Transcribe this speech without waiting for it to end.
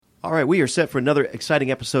All right, we are set for another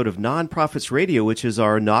exciting episode of Nonprofits Radio, which is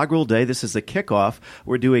our inaugural day. This is the kickoff.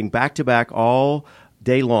 We're doing back-to-back all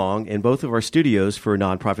day long in both of our studios for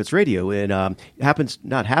Nonprofits Radio. And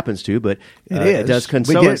it does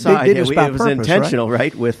coincide. It was intentional,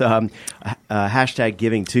 right? With hashtag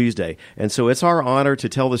Giving Tuesday. And so it's our honor to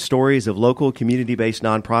tell the stories of local community-based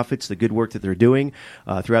nonprofits, the good work that they're doing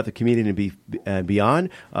throughout the community and beyond.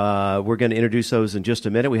 We're going to introduce those in just a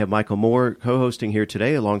minute. We have Michael Moore co-hosting here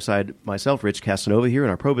today alongside myself, Rich Casanova, here in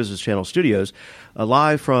our Pro Business Channel studios,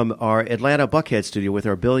 live from our Atlanta Buckhead studio with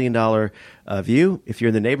our $1 billion view. If you're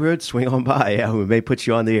in the neighborhood, swing on by. We may put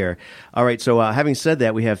you on the air. All right, so having said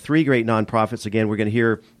that, we have three great nonprofits. Again, we're going to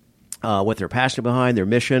hear what they're passionate behind, their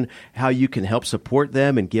mission, how you can help support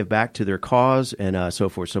them and give back to their cause, and so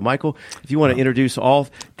forth. So, Michael, if you want to introduce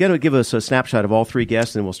give us a snapshot of all three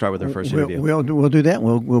guests, and we'll start with our first interview. We'll do that.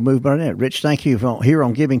 We'll move right in. Rich, thank you for here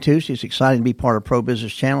on Giving Tuesday. It's exciting to be part of Pro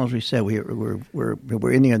Business Channel. As we said,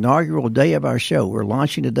 we're in the inaugural day of our show. We're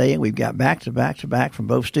launching today, and we've got back to back from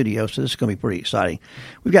both studios. So this is going to be pretty exciting.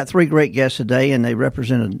 We've got three great guests today, and they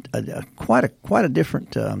represent quite a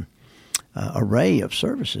different array of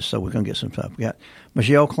services, so we're going to get some stuff. We got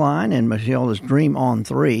Michelle Klein, and Michelle is Dream On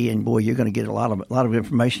 3, and boy, you're going to get a lot of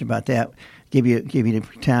information about that. Give you the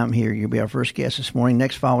time here. You'll be our first guest this morning.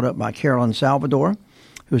 Next, followed up by Carolyn Salvador,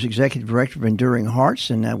 who's Executive Director of Enduring Hearts,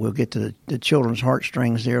 and we'll get to the children's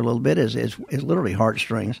heartstrings there a little bit, as literally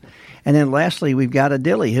heartstrings. And then lastly, we've got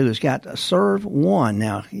Adili, who's got Serve One.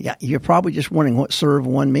 Now, you're probably just wondering what Serve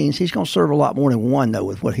One means. He's going to serve a lot more than one, though,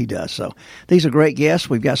 with what he does. So these are great guests.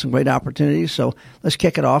 We've got some great opportunities. So let's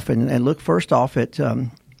kick it off and look first off at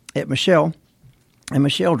Michelle. And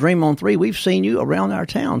Michelle, Dream On 3, we've seen you around our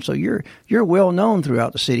town. So you're well known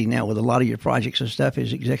throughout the city now with a lot of your projects and stuff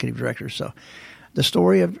as Executive Director. So the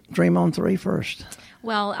story of Dream On 3 first.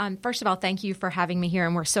 Well, first of all, thank you for having me here,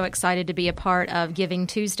 and we're so excited to be a part of Giving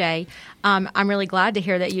Tuesday. I'm really glad to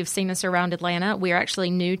hear that you've seen us around Atlanta. We are actually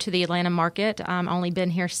new to the Atlanta market, only been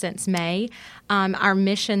here since May. Our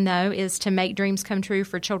mission, though, is to make dreams come true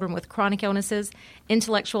for children with chronic illnesses,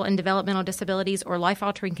 intellectual and developmental disabilities, or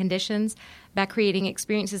life-altering conditions by creating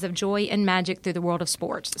experiences of joy and magic through the world of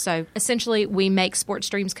sports. So essentially, we make sports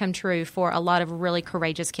dreams come true for a lot of really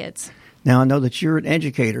courageous kids. Now, I know that you're an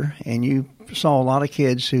educator, and you saw a lot of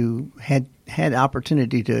kids who had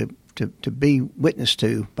opportunity to be witnessed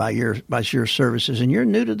to by your services, and you're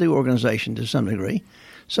new to the organization to some degree.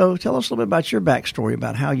 So tell us a little bit about your backstory,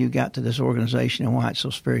 about how you got to this organization and why it's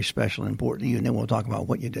so very special and important to you, and then we'll talk about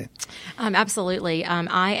what you do. Absolutely.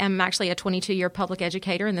 I am actually a 22-year public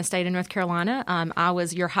educator in the state of North Carolina. I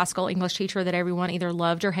was your high school English teacher that everyone either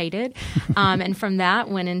loved or hated. And from that,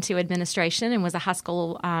 went into administration and was a high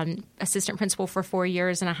school assistant principal for 4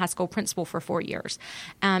 years and a high school principal for 4 years.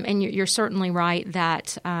 And you're certainly right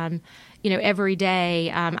that every day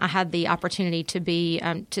I had the opportunity to be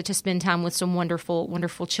to spend time with some wonderful,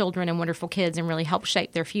 wonderful children and wonderful kids and really help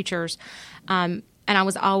shape their futures. And I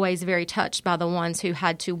was always very touched by the ones who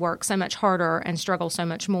had to work so much harder and struggle so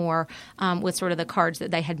much more with sort of the cards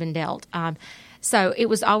that they had been dealt. So it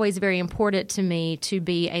was always very important to me to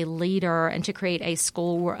be a leader and to create a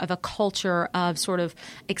school of a culture of sort of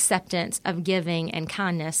acceptance, of giving and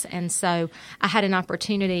kindness. And so I had an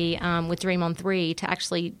opportunity with Dream On 3 to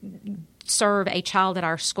actually serve a child at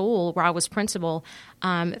our school where I was principal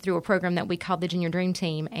through a program that we called the Junior Dream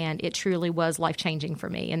Team, and it truly was life-changing for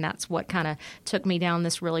me, and that's what kind of took me down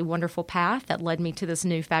this really wonderful path that led me to this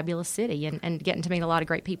new fabulous city and getting to meet a lot of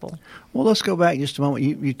great people. Well, let's go back just a moment.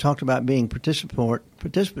 You talked about being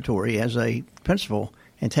participatory as a principal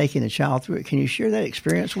and taking the child through it. Can you share that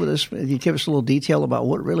experience with us? Can you give us a little detail about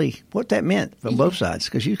what that meant from both sides?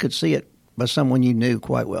 Because you could see it by someone you knew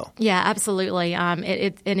quite well. Yeah, absolutely.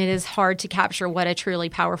 It is hard to capture what a truly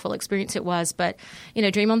powerful experience it was. But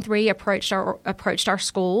Dream On 3 approached our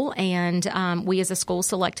school, and we as a school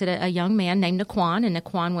selected a young man named Naquan, and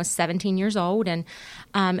Naquan was 17 years old, and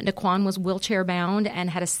Naquan was wheelchair bound and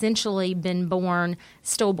had essentially been born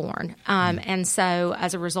stillborn. And so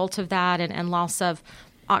as a result of that and loss of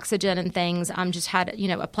oxygen and things, just had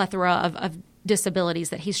a plethora of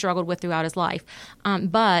disabilities that he struggled with throughout his life.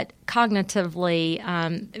 But cognitively,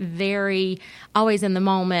 very always in the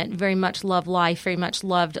moment, very much loved life, very much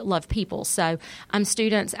loved people. So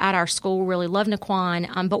students at our school really loved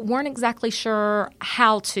Naquan, but weren't exactly sure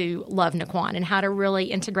how to love Naquan and how to really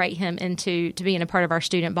integrate him into being a part of our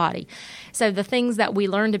student body. So the things that we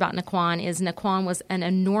learned about Naquan is Naquan was an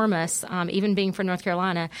enormous, even being from North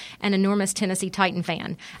Carolina, an enormous Tennessee Titan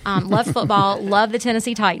fan. Loved football, loved the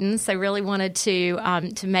Tennessee Titans, so really wanted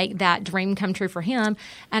wanted to make that dream come true for him,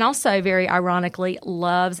 and also very ironically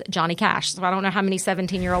loves Johnny Cash. So I don't know how many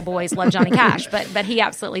 17-year-old boys love Johnny Cash, but he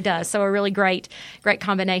absolutely does. So a really great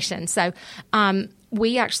combination. So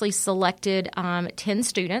we actually selected 10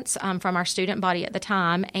 students from our student body at the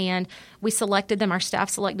time, and we selected them, our staff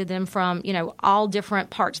selected them from, all different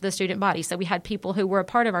parts of the student body. So we had people who were a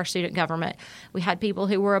part of our student government. We had people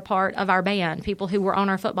who were a part of our band, people who were on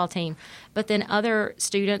our football team, but then other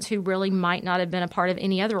students who really might not have been a part of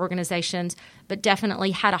any other organizations, but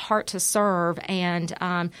definitely had a heart to serve and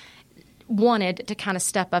wanted to kind of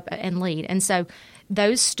step up and lead. And so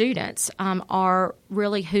those students are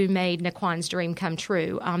really who made Naquan's dream come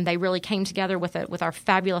true. They really came together with our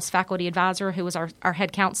fabulous faculty advisor, who was our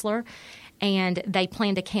head counselor, and they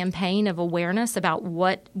planned a campaign of awareness about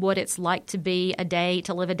what it's like to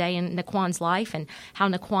live a day in Naquan's life, and how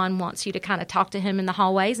Naquan wants you to kind of talk to him in the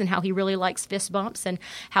hallways, and how he really likes fist bumps, and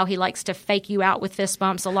how he likes to fake you out with fist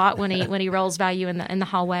bumps a lot when he rolls by you in the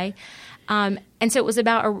hallway. And so it was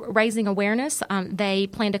about raising awareness. They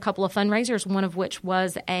planned a couple of fundraisers, one of which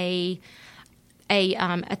was a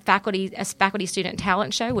faculty student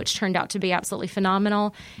talent show, which turned out to be absolutely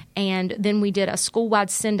phenomenal. And then we did a school-wide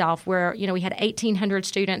send-off where, we had 1,800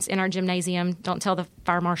 students in our gymnasium. Don't tell the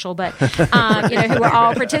fire marshal, but, who were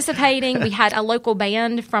all participating. We had a local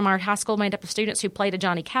band from our high school made up of students who played a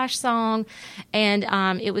Johnny Cash song. And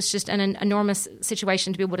it was just an enormous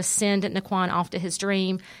situation to be able to send Naquan off to his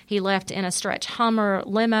dream. He left in a stretch Hummer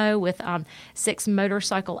limo with 6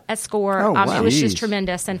 motorcycle escort. Oh, wow. It was just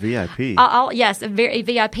tremendous. And VIP. Yes, a very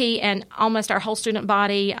VIP, and almost our whole student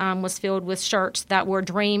body was filled with shirts that were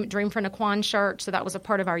Dream for Naquan shirts, so that was a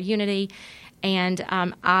part of our unity. And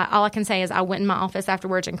all I can say is I went in my office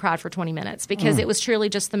afterwards and cried for 20 minutes because it was truly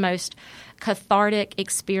just the most cathartic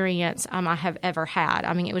experience I have ever had.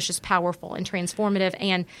 I mean, it was just powerful and transformative,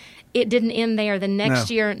 and it didn't end there. The next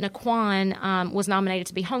year, Naquan was nominated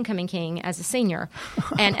to be Homecoming King as a senior.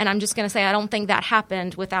 And I'm just going to say I don't think that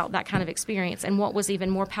happened without that kind of experience. And what was even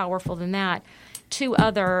more powerful than that, 2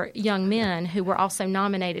 other young men who were also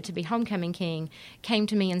nominated to be Homecoming King came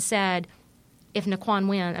to me and said, if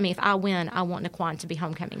I win, I want Naquan to be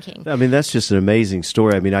Homecoming King. I mean, that's just an amazing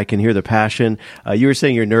story. I mean, I can hear the passion. You were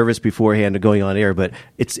saying you're nervous beforehand of going on air, but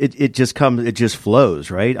it just flows,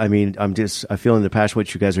 right? I mean, I'm feeling the passion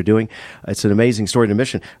what you guys are doing. It's an amazing story and a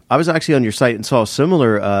mission. I was actually on your site and saw a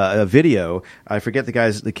similar a video. I forget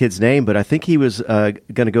the kid's name, but I think he was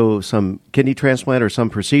going to go some kidney transplant or some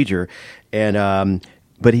procedure, and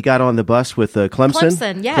but he got on the bus with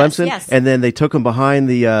Clemson. Yes. And then they took him behind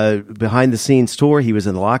the scenes tour. He was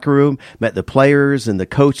in the locker room, met the players and the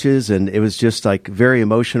coaches, and it was just like very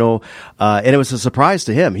emotional. And it was a surprise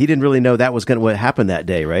to him. He didn't really know that was going to happen that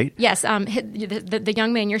day, right? Yes. The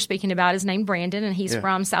young man you're speaking about is named Brandon, and he's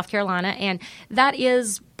from South Carolina, and that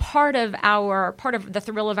is part of the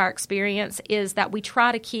thrill of our experience is that we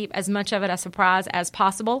try to keep as much of it a surprise as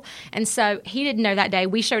possible. And so he didn't know that day.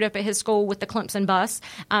 We showed up at his school with the Clemson bus,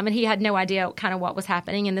 and he had no idea kind of what was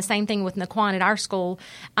happening. And the same thing with Naquan at our school.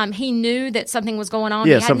 He knew that something was going on.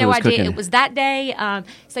 Yeah, he had no idea cooking. It was that day.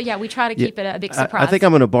 We try to keep it a big surprise. I think I'm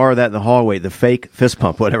going to borrow that in the hallway, the fake fist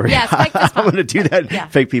pump, whatever. Yes, fake fist pump. I'm going to do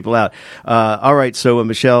that, fake people out. All right, so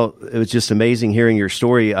Michelle, it was just amazing hearing your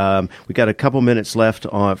story. We got a couple minutes left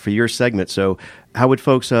for your segment. So how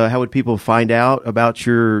would people find out about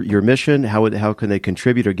your mission? How can they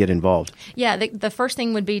contribute or get involved? Yeah, the first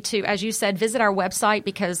thing would be to, as you said, visit our website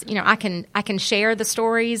because I can share the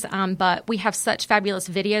stories, but we have such fabulous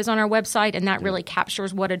videos on our website, and that really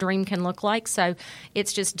captures what a dream can look like. So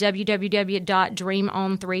it's just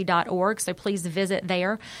www.dreamon3.org. So please visit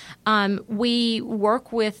there. We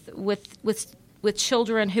work with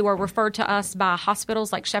children who are referred to us by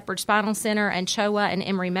hospitals like Shepherd Spinal Center and CHOA and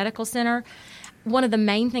Emory Medical Center. One of the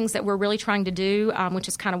main things that we're really trying to do, which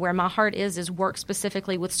is kind of where my heart is work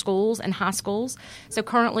specifically with schools and high schools. So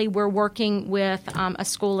currently we're working with a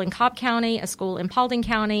school in Cobb County, a school in Paulding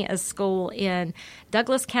County, a school in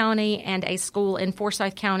Douglas County, and a school in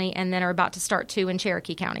Forsyth County, and then are about to start 2 in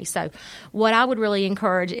Cherokee County. So what I would really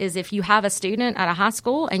encourage is if you have a student at a high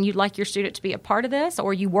school and you'd like your student to be a part of this,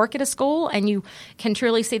 or you work at a school and you can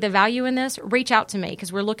truly see the value in this, reach out to me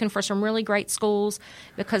because we're looking for some really great schools,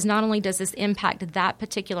 because not only does this impact that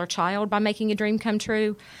particular child by making a dream come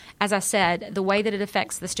true, as I said, the way that it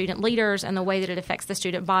affects the student leaders and the way that it affects the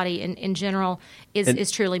student body in general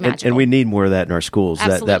is truly magical. And we need more of that in our schools,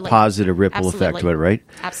 that positive ripple effect of it, right?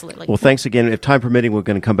 Absolutely. Well, thanks again. If time permitting, we're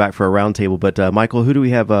going to come back for a roundtable. But, Michael, who do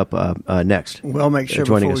we have up next? Well, make sure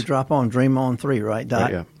before we drop on Dream On 3, right,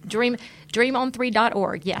 Dot? Right, yeah.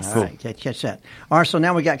 Dreamon3.org, yes. All right, catch that. All right, so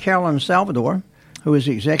now we got Carolyn in Salvador. who is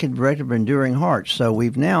the executive director of Enduring Hearts. So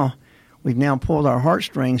we've now pulled our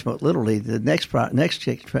heartstrings, but literally the next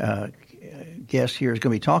guest here is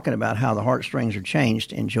going to be talking about how the heartstrings are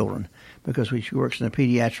changed in children, because she works in the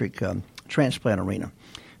pediatric transplant arena.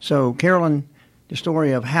 So, Carolyn, the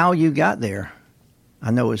story of how you got there,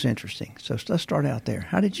 I know is interesting. So let's start out there.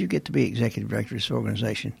 How did you get to be executive director of this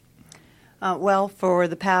organization? Well, for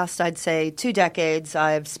the past, I'd say 2 decades,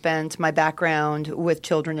 I've spent my background with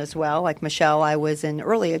children as well. Like Michelle, I was in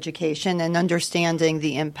early education and understanding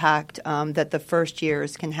the impact that the first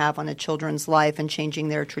years can have on a children's life and changing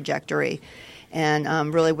their trajectory.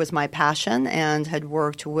 And really was my passion, and had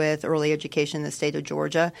worked with early education in the state of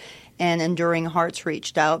Georgia. And Enduring Hearts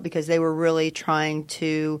reached out because they were really trying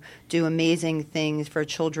to do amazing things for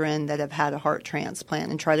children that have had a heart transplant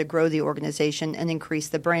and try to grow the organization and increase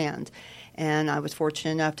the brand. And I was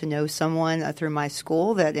fortunate enough to know someone through my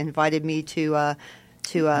school that invited me to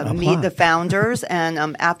meet the founders.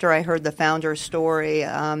 And after I heard the founder's story,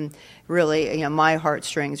 really, my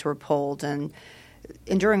heartstrings were pulled. And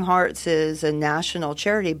Enduring Hearts is a national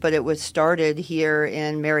charity, but it was started here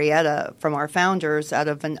in Marietta from our founders out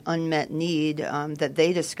of an unmet need that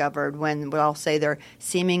they discovered when, what I'll say, their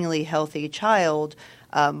seemingly healthy child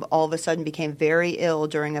all of a sudden became very ill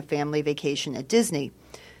during a family vacation at Disney.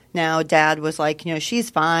 Now, Dad was like, she's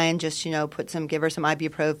fine, just, give her some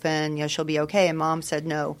ibuprofen, she'll be okay. And Mom said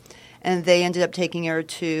no. And they ended up taking her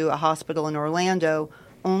to a hospital in Orlando,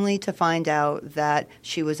 only to find out that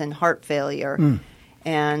she was in heart failure.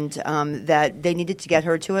 And that they needed to get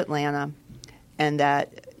her to Atlanta, and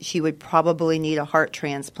that she would probably need a heart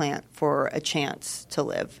transplant for a chance to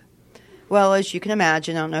live. Well, as you can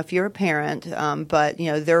imagine, I don't know if you're a parent, but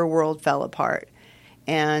their world fell apart,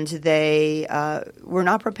 and they were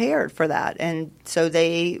not prepared for that. And so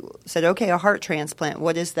they said, okay, a heart transplant,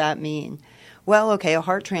 what does that mean? Well, okay, a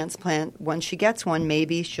heart transplant, when she gets one,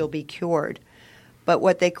 maybe she'll be cured. But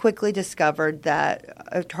what they quickly discovered, that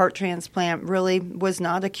a heart transplant really was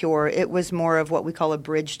not a cure. It was more of what we call a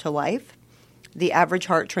bridge to life. The average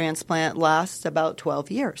heart transplant lasts about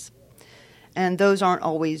 12 years. And those aren't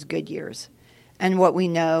always good years. And what we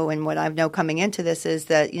know, and what I know coming into this, is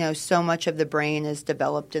that, so much of the brain is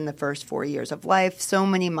developed in the first 4 years of life. So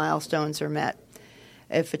many milestones are met.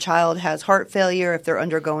 If a child has heart failure, if they're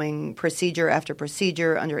undergoing procedure after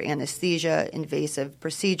procedure under anesthesia, invasive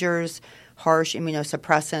procedures, harsh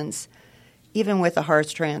immunosuppressants, even with a heart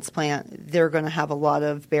transplant, they're going to have a lot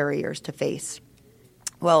of barriers to face.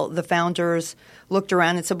 Well, the founders looked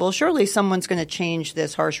around and said, well, surely someone's going to change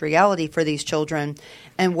this harsh reality for these children.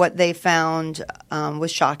 And what they found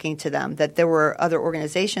was shocking to them, that there were other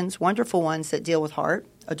organizations, wonderful ones, that deal with heart,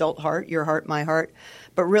 adult heart, your heart, my heart,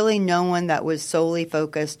 but really no one that was solely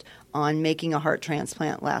focused on making a heart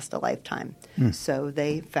transplant last a lifetime. So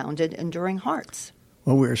they founded Enduring Hearts.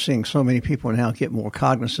 Well, we're seeing so many people now get more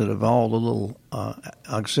cognizant of all the little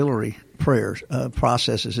auxiliary prayers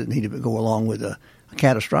processes that need to go along with a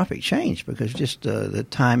catastrophic change, because just the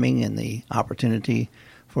timing and the opportunity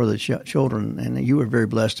for the children. And you were very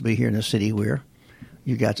blessed to be here in the city where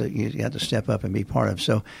you got to step up and be part of.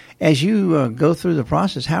 So as you go through the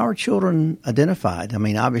process, how are children identified? I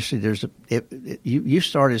mean, obviously you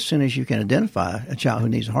start as soon as you can identify a child who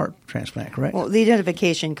needs a heart transplant, correct? Well, the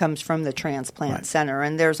identification comes from the transplant center,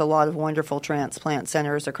 and there's a lot of wonderful transplant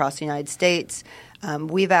centers across the United States.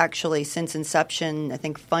 We've actually, since inception, I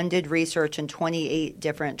think, funded research in 28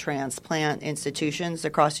 different transplant institutions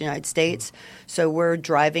across the United States. So we're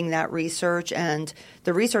driving that research, and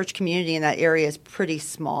the research community in that area is pretty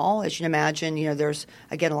small. As you can imagine, there's,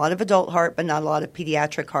 again, a lot of adult heart, but not a lot of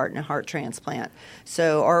pediatric heart and a heart transplant.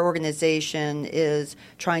 So our organization is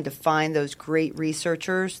trying to find those great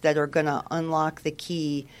researchers that are going to unlock the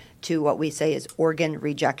key to what we say is organ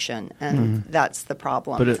rejection, and that's the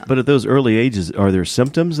problem. But at those early ages, are there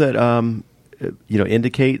symptoms that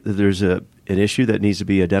indicate that there's an issue that needs to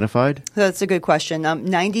be identified? That's a good question.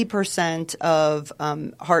 90% of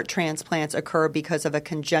heart transplants occur because of a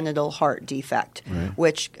congenital heart defect,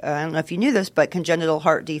 which I don't know if you knew this, but congenital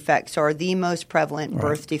heart defects are the most prevalent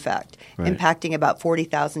birth defect, impacting about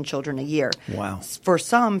 40,000 children a year. Wow. For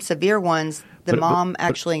some severe ones, the mom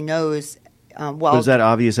actually knows. But is that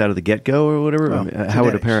obvious out of the get-go or whatever? How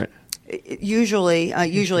would a parent?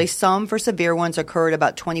 Usually some for severe ones occur at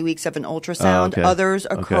about 20 weeks of an ultrasound. Others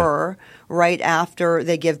occur right after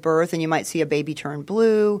they give birth, and you might see a baby turn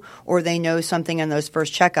blue, or they know something in those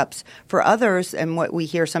first checkups. For others, and what we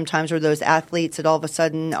hear sometimes are those athletes that all of a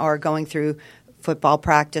sudden are going through football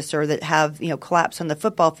practice or that have, collapse on the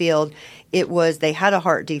football field. It was they had a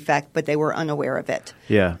heart defect, but they were unaware of it.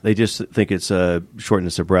 Yeah, they just think it's a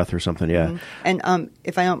shortness of breath or something, yeah. Mm-hmm. And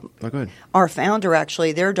if I don't... Oh, go ahead. Our founder,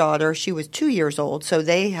 actually, their daughter, she was 2 years old, so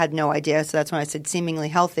they had no idea. So that's when I said seemingly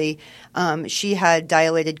healthy. She had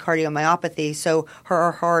dilated cardiomyopathy, so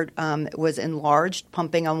her heart was enlarged,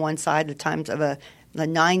 pumping on one side at times of a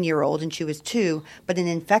 9-year-old, and she was 2, but an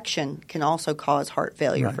infection can also cause heart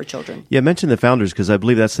failure for children. Yeah, mention the founders because I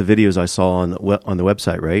believe that's the videos I saw on the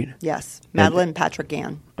website, right? Yes, Madeline and Patrick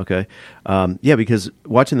Gann. Okay. Yeah, because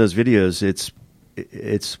watching those videos, it's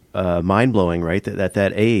mind-blowing, right, at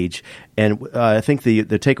that age. And I think the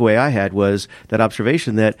takeaway I had was that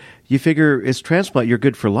observation that you figure it's transplant, you're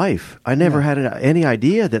good for life. I never had any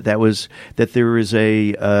idea that there was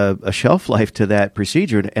a shelf life to that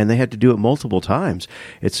procedure, and they had to do it multiple times.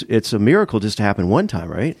 It's a miracle just to happen one time,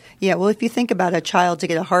 right? Yeah, well, if you think about a child to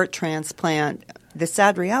get a heart transplant, the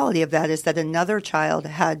sad reality of that is that another child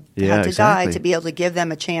had to die to be able to give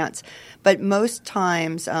them a chance. But most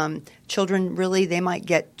times, children really, they might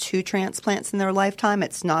get 2 transplants in their lifetime.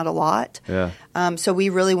 It's not a lot. Yeah. So we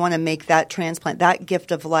really want to make that transplant, that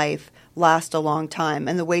gift of life, last a long time.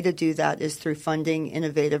 And the way to do that is through funding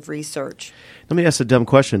innovative research. Let me ask a dumb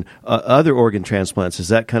question. Other organ transplants, is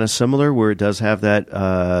that kind of similar where it does have that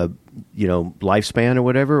lifespan or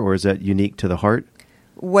whatever, or is that unique to the heart?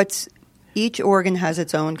 Each organ has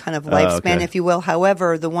its own kind of lifespan, if you will.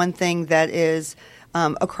 However, the one thing that is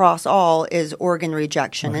across all is organ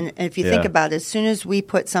rejection. And if you think about it, as soon as we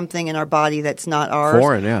put something in our body that's not ours,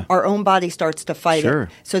 foreign, our own body starts to fight it.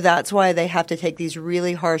 So that's why they have to take these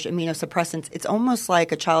really harsh immunosuppressants. It's almost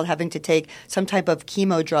like a child having to take some type of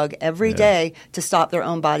chemo drug every day to stop their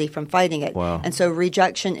own body from fighting it. Wow. And so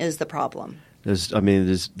rejection is the problem.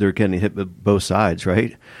 They're getting hit with both sides,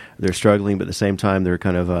 right? They're struggling, but at the same time, they're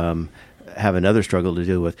kind of have another struggle to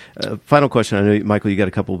deal with. Final question. I know, Michael, you got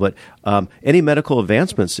a couple, but any medical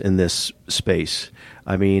advancements in this space?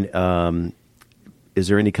 I mean, is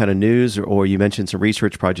there any kind of news, or you mentioned some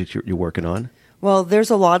research projects you're working on? Well, there's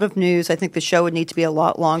a lot of news. I think the show would need to be a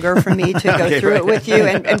lot longer for me to go through it with you,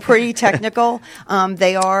 and pretty technical.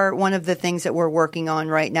 They are one of the things that we're working on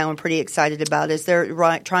right now and pretty excited about is they're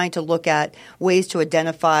trying to look at ways to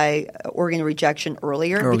identify organ rejection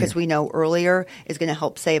earlier. Because we know earlier is going to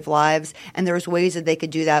help save lives. And there's ways that they could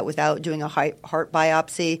do that without doing a heart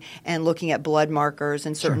biopsy and looking at blood markers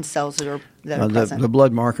and certain cells that are present. The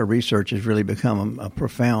blood marker research has really become a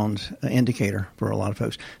profound indicator for a lot of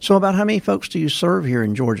folks. So about how many folks do you serve here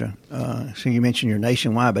in Georgia? So you mentioned you're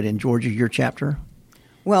nationwide, but in Georgia, your chapter?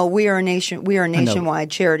 Well, we are a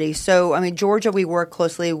nationwide charity. So, Georgia, we work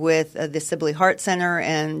closely with the Sibley Heart Center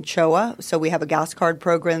and CHOA. So we have a gas card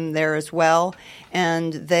program there as well.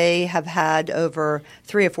 And they have had over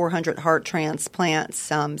 300 or 400 heart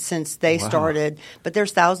transplants since they started. But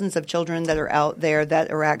there's thousands of children that are out there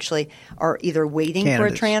that are either waiting for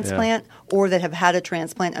a transplant or that have had a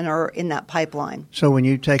transplant and are in that pipeline. So when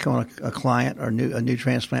you take on a client or a new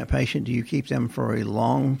transplant patient, do you keep them for a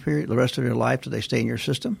long period, the rest of their life? Do they stay in your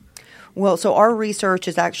system? Well, so our research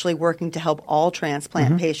is actually working to help all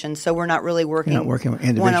transplant patients. So we're not really working with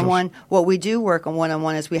individuals. One-on-one. What we do work on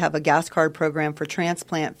one-on-one is we have a gas card program for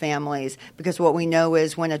transplant families, because what we know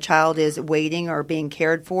is when a child is waiting or being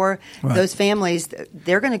cared for, those families,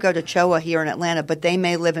 they're going to go to CHOA here in Atlanta, but they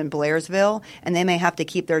may live in Blairsville and they may have to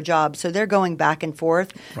keep their job. So they're going back and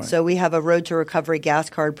forth. Right. So we have a Road to Recovery gas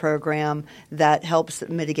card program that helps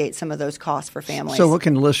mitigate some of those costs for families. So what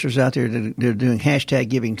can the listeners out there that are doing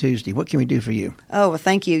 #GivingTuesday, what can we do for you? Oh, well,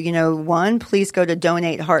 thank you. One, please go to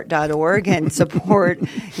donateheart.org and support,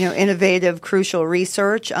 innovative, crucial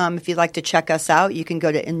research. If you'd like to check us out, you can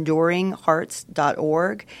go to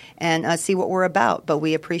enduringhearts.org and see what we're about. But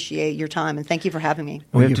we appreciate your time, and thank you for having me.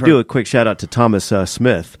 We have to do a quick shout out to Thomas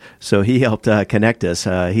Smith. So he helped connect us.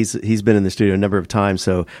 He's been in the studio a number of times.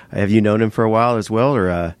 So have you known him for a while as well?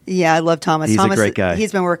 Or yeah, I love Thomas. He's Thomas, a great guy.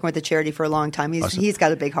 He's been working with the charity for a long time. He's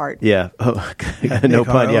got a big heart. Yeah. No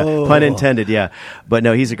pun. Yeah. Pun intended. Yeah. But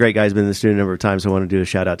no, he's a great guy. He's been in the studio a number of times. So I want to do a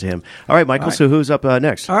shout out to him. All right, Michael. All right. So who's up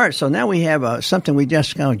next? All right. So now we have something we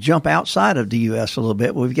just kind of jump outside of the U.S. a little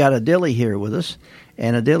bit. We've got Adili here with us.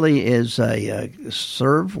 And Adili is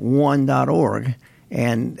serve1.org.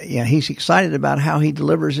 And he's excited about how he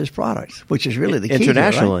delivers his products, which is really the key.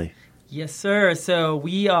 Internationally. Right? Yes, sir. So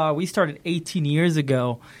we started 18 years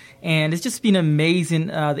ago. And it's just been amazing,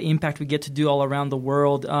 the impact we get to do all around the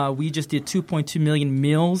world. We just did 2.2 million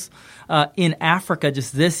meals in Africa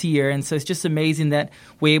just this year. And so it's just amazing that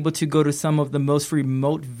we're able to go to some of the most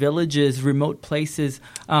remote villages, remote places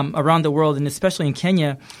around the world, and especially in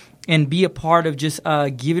Kenya. and be a part of just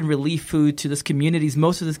giving relief food to these communities.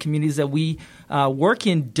 Most of these communities that we work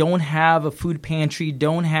in don't have a food pantry,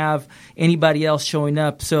 don't have anybody else showing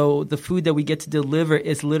up. So the food that we get to deliver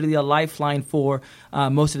is literally a lifeline for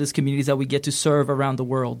most of these communities that we get to serve around the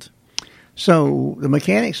world. So the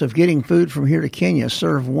mechanics of getting food from here to Kenya,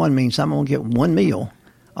 serve one, means I'm going to get one meal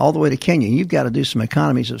all the way to Kenya. You've got to do some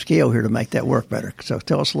economies of scale here to make that work better. So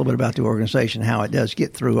tell us a little bit about the organization, how it does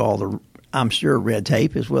get through all the, I'm sure, red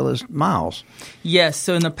tape as well as miles. Yes.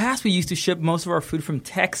 So in the past, we used to ship most of our food from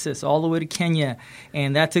Texas all the way to Kenya,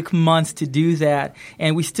 and that took months to do that.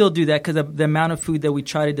 And we still do that because the amount of food that we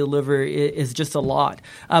try to deliver is just a lot.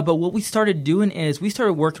 But what we started doing is we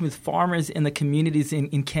started working with farmers in the communities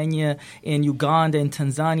in Kenya, in Uganda, in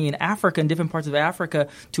Tanzania, in Africa, in different parts of Africa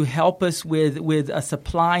to help us with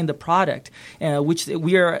supplying the product, which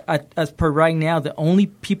we are, as per right now, the only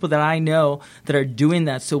people that I know that are doing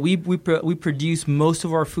that. So we produce most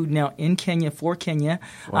of our food now in Kenya for Kenya,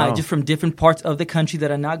 just from different parts of the country that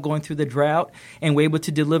are not going through the drought, and we're able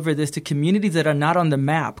to deliver this to communities that are not on the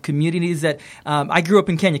map, communities that I grew up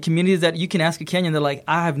in Kenya, communities that you can ask a Kenyan, they're like,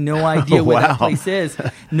 I have no idea where that place is.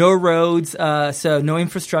 No roads, so no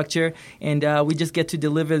infrastructure, and we just get to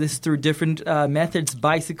deliver this through different methods,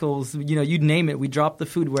 bicycles, you name it. We drop the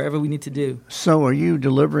food wherever we need to do. So are you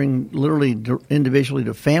delivering literally individually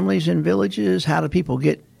to families in villages? How do people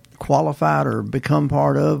get qualified or become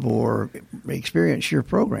part of or experience your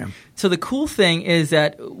program? So the cool thing is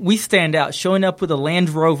that we stand out. Showing up with a Land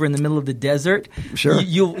Rover in the middle of the desert, sure,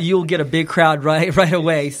 you'll get a big crowd right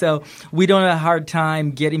away. So we don't have a hard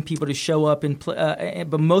time getting people to show up.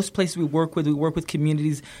 But most places we work with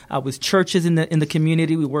communities, with churches in the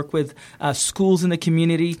community. We work with schools in the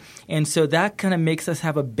community, and so that kind of makes us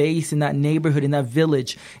have a base in that neighborhood, in that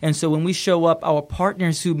village. And so when we show up, our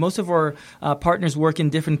partners, most of our partners work in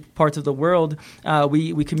different parts of the world,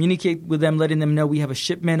 we communicate with them, letting them know we have a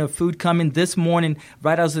shipment of food coming this morning.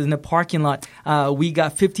 Right as I was in the parking lot, we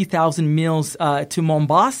got 50,000 meals to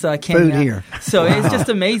Mombasa, Kenya. Food here. So It's just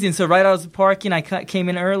amazing. So right as I was parking, I came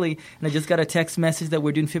in early, and I just got a text message that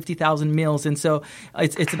we're doing 50,000 meals. And so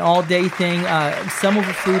it's an all-day thing. Some of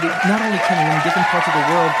the food, not only Kenya, in different parts of the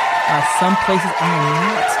world, some places are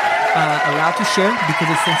not allowed to share because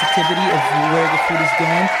of sensitivity of where the food is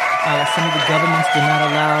going. Some of the governments do not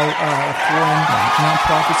allow foreign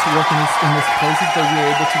nonprofits to work in these places, but we are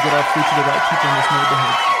able to get our food to the right people in this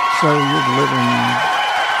neighborhood. So you're delivering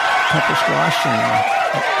pepper squash and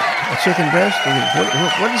a chicken breast?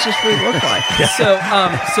 What does this food look like?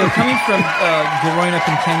 So coming from growing up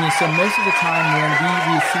in Kenya, so most of the time when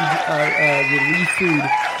we received relief food,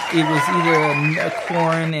 it was either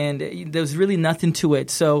corn, and there was really nothing to it.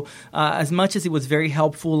 So as much as it was very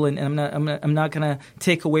helpful, and I'm not going to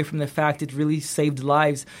take away from the fact it really saved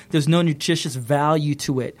lives, there's no nutritious value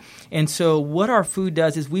to it. And so what our food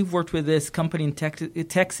does is we've worked with this company in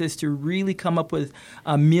Texas to really come up with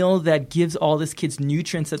a meal that gives all these kids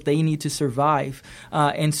nutrients that they need to survive.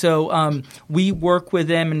 And so we work with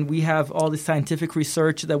them, and we have all the scientific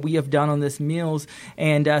research that we have done on these meals.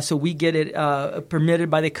 And so we get it permitted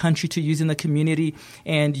by the country to use in the community,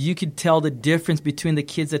 and you could tell the difference between the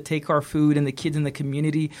kids that take our food and the kids in the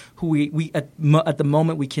community who we at the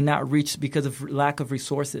moment we cannot reach because of lack of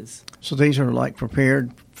resources. So these are like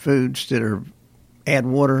prepared foods that are add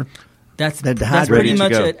water. That's pretty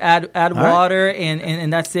much it. Add water, right,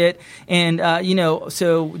 and that's it. And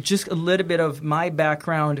so just a little bit of my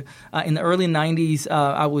background. In the early 90s,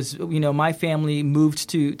 I was, my family moved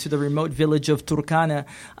to the remote village of Turkana,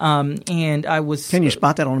 and I was. Can you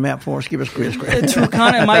spot that on the map for us? Give us quiz.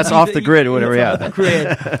 Turkana might that's be off the grid or whatever. Yeah,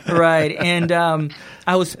 grid, right? And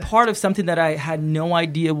I was part of something that I had no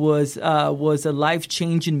idea was a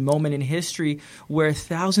life-changing moment in history, where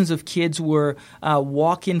thousands of kids were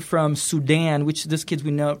walking from Sudan, which these kids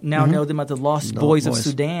we know them as the Lost Boys of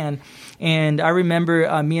Sudan. And I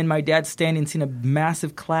remember me and my dad standing, seeing a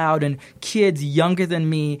massive cloud, and kids younger than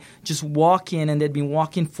me just walking, and they'd been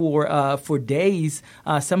walking for days,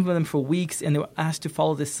 some of them for weeks, and they were asked to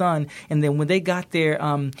follow the sun. And then when they got there,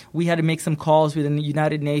 we had to make some calls within the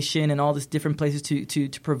United Nations and all these different places to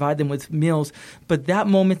provide them with meals. But that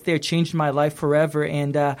moment there changed my life forever.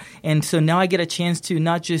 And so now I get a chance to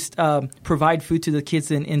not just provide food to the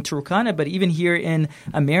kids in Turkana, but even here in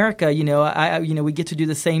America, we get to do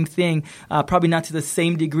the same thing. Probably not to the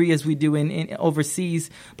same degree as we do in overseas,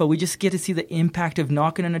 but we just get to see the impact of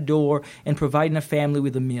knocking on a door and providing a family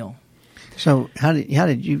with a meal. So how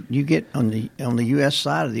did you get on the U.S.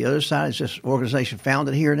 side or the other side? Is this organization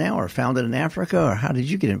founded here now or founded in Africa, or how did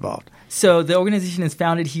you get involved? So the organization is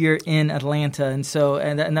founded here in Atlanta, and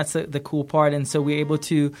that's the cool part. And so we're able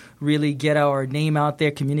to really get our name out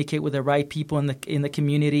there, communicate with the right people in the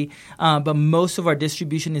community. But most of our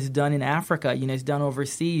distribution is done in Africa. It's done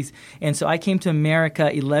overseas. And so I came to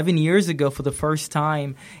America 11 years ago for the first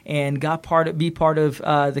time, and be part of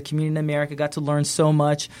the community in America. Got to learn so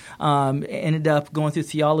much. Ended up going through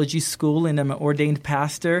theology school, and I'm an ordained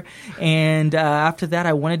pastor. And after that,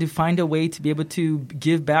 I wanted to find a way to be able to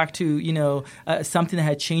give back to something that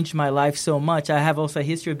had changed my life so much. I have also a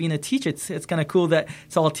history of being a teacher. It's kind of cool that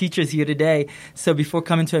it's all teachers here today. So before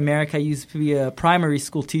coming to America, I used to be a primary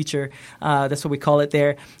school teacher. That's what we call it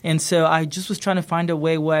there. And so I just was trying to find a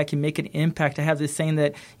way where I can make an impact. I have this saying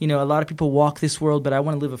that, a lot of people walk this world, but I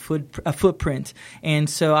want to leave a footprint. And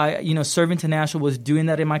so Serve International was doing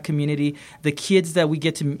that in my community. The kids that we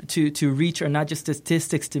get to reach are not just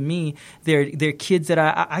statistics to me. They're kids that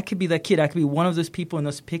I could be that kid. I could be one of those people in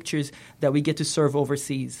those pictures that we get to serve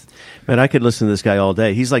overseas. Man, I could listen to this guy all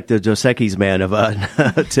day. He's like the Dos Equis man of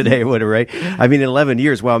today or whatever, right? I mean, in 11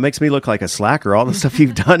 years, wow, it makes me look like a slacker, all the stuff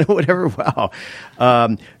you've done or whatever. Wow.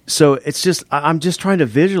 So it's just, I'm just trying to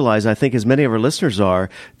visualize, I think as many of our listeners are,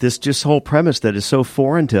 this just whole premise that is so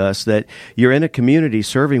foreign to us, that you're in a community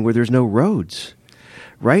serving where there's no roads.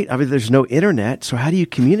 Right? I mean, there's no internet, so how do you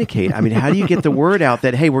communicate? I mean, how do you get the word out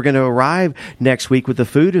that, hey, we're going to arrive next week with the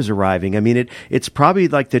food is arriving? I mean, it's probably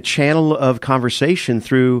like the channel of conversation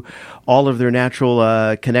through all of their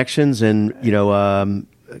natural connections and,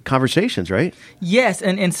 conversations, right? Yes,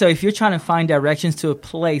 and so if you're trying to find directions to a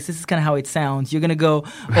place, this is kind of how it sounds. You're going to go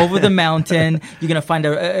over the mountain, you're going to find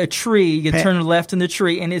a tree, you can turn left in the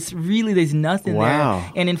tree, and it's really, there's nothing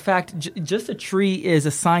there. And in fact, just a tree is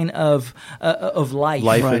a sign of life.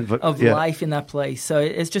 Life in that place. So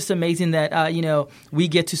it's just amazing that, we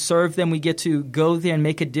get to serve them, we get to go there and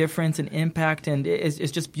make a difference and impact, and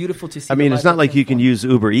it's just beautiful to see. I mean, it's not like you can use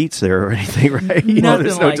Uber Eats there or anything, right?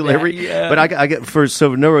 There's no delivery. Yeah. But I get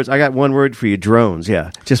in other words, I got one word for you: drones.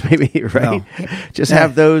 Yeah, just maybe right. No. Just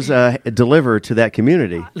have those deliver to that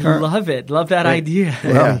community. Love it. Love that idea.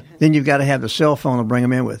 Well, then you've got to have the cell phone to bring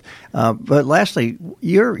them in with. But lastly,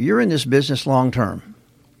 you're in this business long term.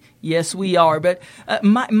 Yes, we are. But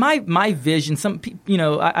my vision.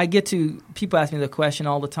 I get to people ask me the question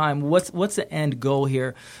all the time. What's the end goal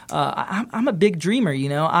here? I'm a big dreamer.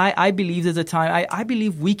 I believe there's a time. I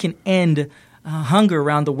believe we can end hunger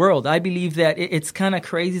around the world. I believe that it's kind of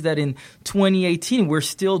crazy that in 2018 we're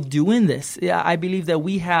still doing this. I believe that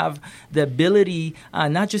we have the ability,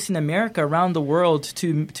 not just in America, around the world,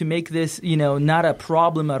 to make this not a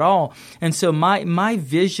problem at all. And so my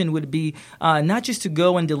vision would be not just to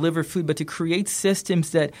go and deliver food, but to create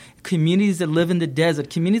systems that communities that live in the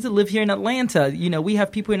desert, communities that live here in Atlanta. We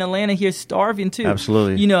have people in Atlanta here starving too.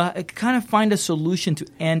 Absolutely. Kind of find a solution to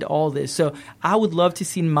end all this. So I would love to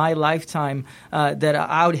see in my lifetime that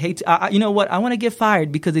I would hate to, I want to get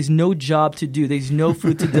fired because there's no job to do. There's no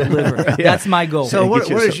food to deliver. Yeah. That's my goal. So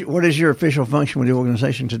what is your official function with the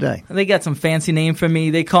organization today? They got some fancy name for me.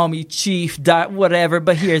 They call me Chief whatever,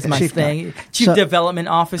 but here's my thing. Chief Development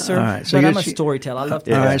Officer. All right, so but I'm a storyteller. I love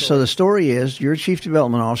to All right, so the story is you're a Chief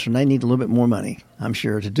Development Officer and they need a little bit more money, I'm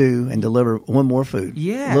sure, to do and deliver one more food.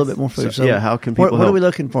 Yeah. A little bit more food. So how can people help? What are we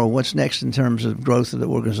looking for? What's next in terms of growth of the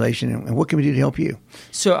organization, and what can we do to help you?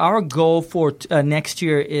 So our goal for next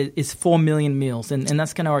year is 4 million meals, and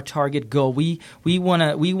that's kind of our target goal. We want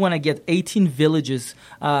to get 18 villages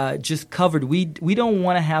just covered. We don't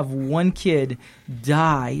want to have one kid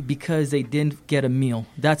die because they didn't get a meal.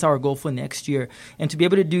 That's our goal for next year. And to be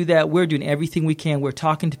able to do that, we're doing everything we can. We're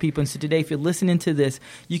talking to people. And so today, if you're listening to this,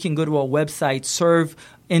 you can go to our website, Serve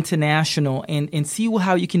International, and see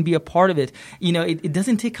how you can be a part of it. It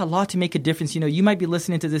doesn't take a lot to make a difference. You might be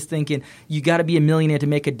listening to this thinking, you got to be a millionaire to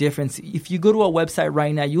make a difference. If you go to our website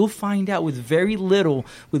right now, you'll find out with very little,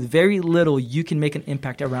 you can make an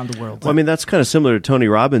impact around the world. Well, I mean, that's kind of similar to Tony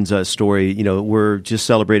Robbins' story. We're just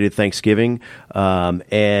celebrated Thanksgiving,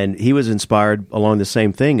 and he was inspired along the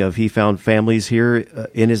same thing of he found families here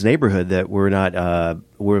in his neighborhood that were not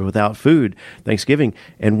were without food Thanksgiving,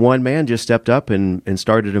 and one man just stepped up and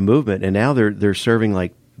started a movement, and now they're serving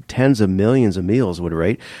like tens of millions of meals,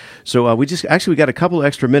 right? So we got a couple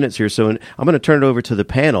extra minutes here, so I'm going to turn it over to the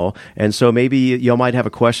panel, and so maybe y'all might have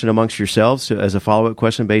a question amongst yourselves as a follow-up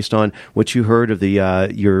question based on what you heard of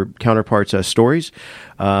the your counterparts' stories.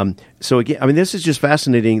 So again, I mean, this is just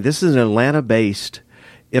fascinating. This is an Atlanta-based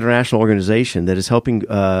international organization that is helping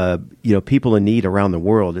people in need around the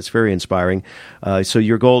world. It's very inspiring. So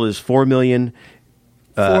your goal is 4 million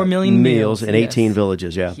 4 million meals in 18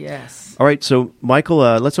 villages. Yeah. Yes. All right. So, Michael,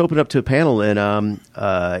 let's open up to a panel. And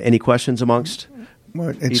any questions amongst?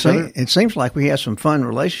 Well, it seems like we have some fun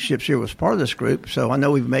relationships here with part of this group. So I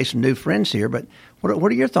know we've made some new friends here. But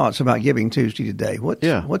what are your thoughts about Giving Tuesday today?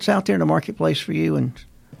 What's out there in the marketplace for you? And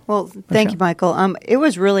well, thank you, Michael. It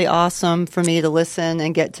was really awesome for me to listen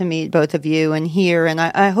and get to meet both of you and hear. And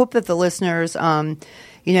I hope that the listeners,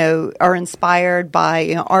 are inspired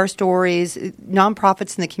by our stories.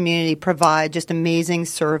 Nonprofits in the community provide just amazing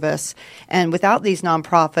service. And without these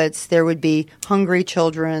nonprofits, there would be hungry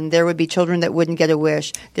children. There would be children that wouldn't get a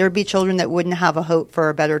wish. There would be children that wouldn't have a hope for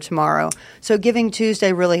a better tomorrow. So Giving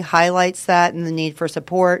Tuesday really highlights that and the need for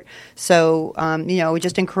support. So, we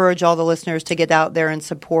just encourage all the listeners to get out there and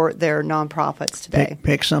support their nonprofits today.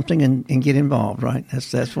 Pick something and get involved, right?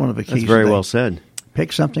 That's one of the keys. That's very well said.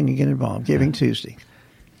 Pick something and get involved. Giving Tuesday.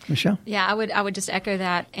 Michelle? Yeah, I would just echo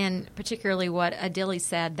that, and particularly what Adili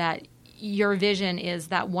said, that your vision is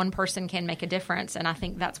that one person can make a difference, and I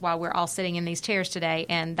think that's why we're all sitting in these chairs today,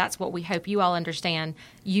 and that's what we hope you all understand.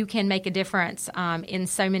 You can make a difference in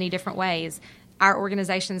so many different ways. Our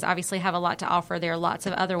organizations obviously have a lot to offer. There are lots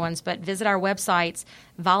of other ones, but visit our websites,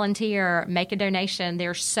 volunteer, make a donation.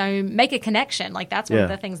 Make a connection. Like that's one of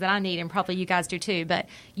the things that I need, and probably you guys do too. But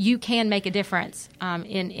you can make a difference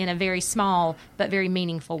in a very small but very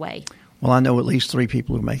meaningful way. Well, I know at least 3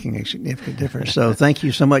 people who are making a significant difference. So thank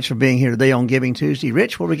you so much for being here today on Giving Tuesday.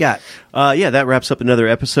 Rich, what do we got? That wraps up another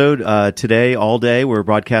episode. Today, all day, we're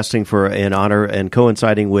broadcasting in honor and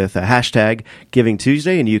coinciding with hashtag Giving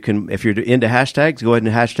Tuesday. And you can, if you're into hashtags, go ahead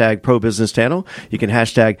and hashtag Pro Business Channel. You can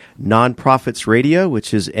hashtag Nonprofits Radio,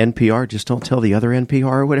 which is NPR. Just don't tell the other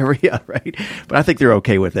NPR or whatever. Yeah, right. But I think they're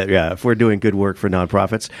okay with it. Yeah, if we're doing good work for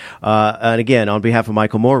nonprofits. And again, on behalf of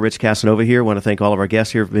Michael Moore, Rich Casanova here, I want to thank all of our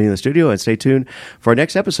guests here for being in the studio. And stay tuned for our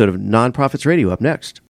next episode of Nonprofits Radio up next.